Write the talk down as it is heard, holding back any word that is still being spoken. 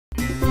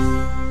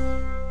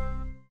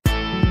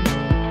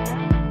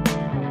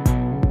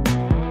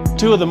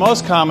Two of the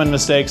most common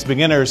mistakes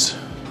beginners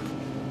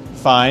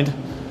find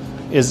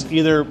is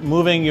either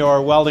moving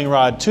your welding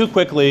rod too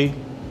quickly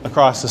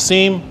across the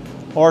seam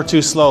or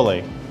too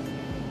slowly.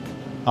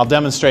 I'll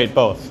demonstrate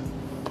both.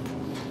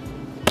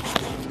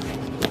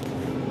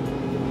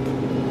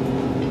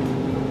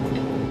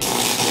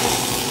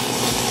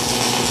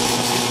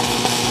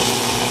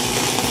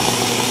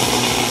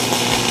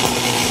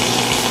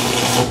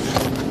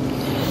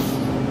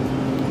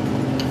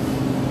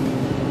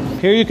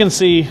 Here you can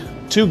see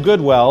two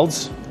good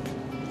welds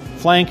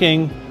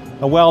flanking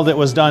a weld that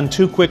was done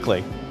too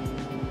quickly.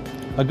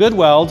 A good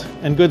weld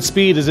and good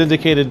speed is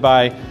indicated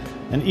by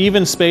an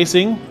even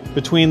spacing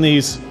between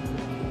these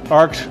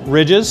arced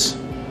ridges.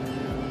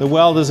 The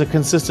weld is a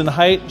consistent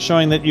height,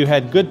 showing that you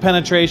had good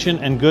penetration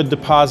and good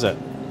deposit.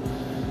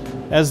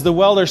 As the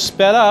welder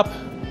sped up,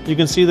 you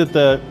can see that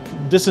the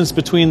distance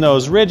between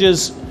those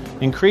ridges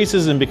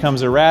increases and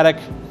becomes erratic.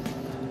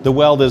 The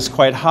weld is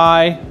quite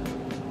high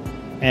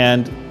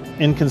and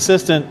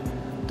inconsistent,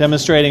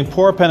 demonstrating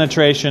poor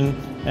penetration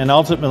and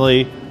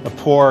ultimately a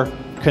poor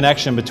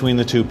connection between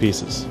the two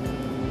pieces.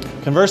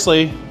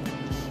 Conversely,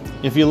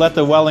 if you let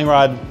the welding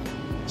rod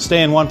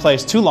stay in one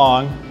place too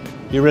long,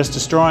 you risk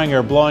destroying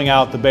or blowing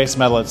out the base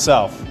metal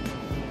itself.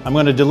 I'm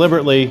going to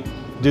deliberately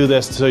do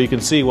this so you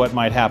can see what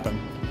might happen.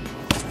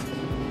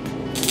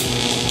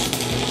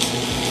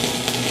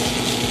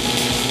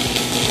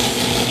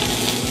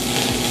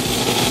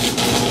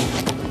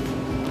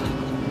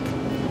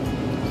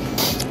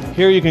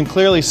 Here you can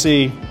clearly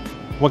see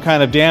what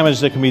kind of damage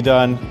that can be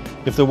done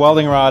if the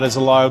welding rod is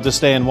allowed to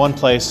stay in one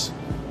place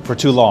for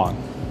too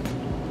long.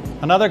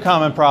 Another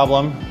common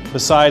problem,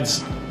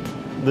 besides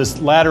this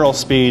lateral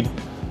speed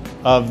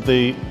of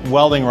the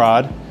welding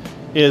rod,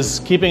 is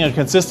keeping a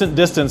consistent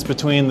distance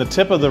between the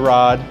tip of the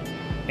rod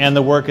and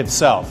the work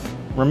itself.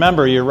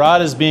 Remember, your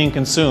rod is being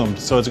consumed,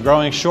 so it's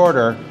growing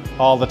shorter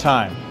all the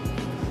time.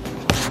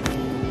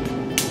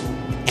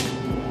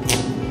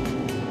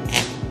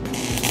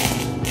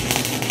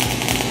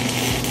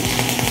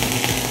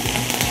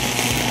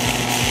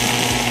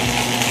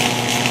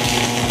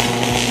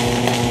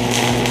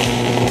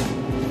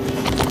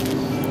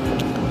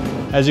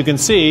 As you can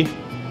see,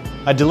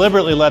 I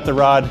deliberately let the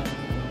rod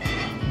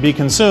be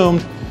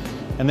consumed,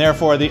 and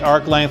therefore the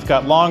arc length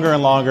got longer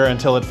and longer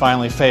until it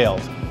finally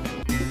failed.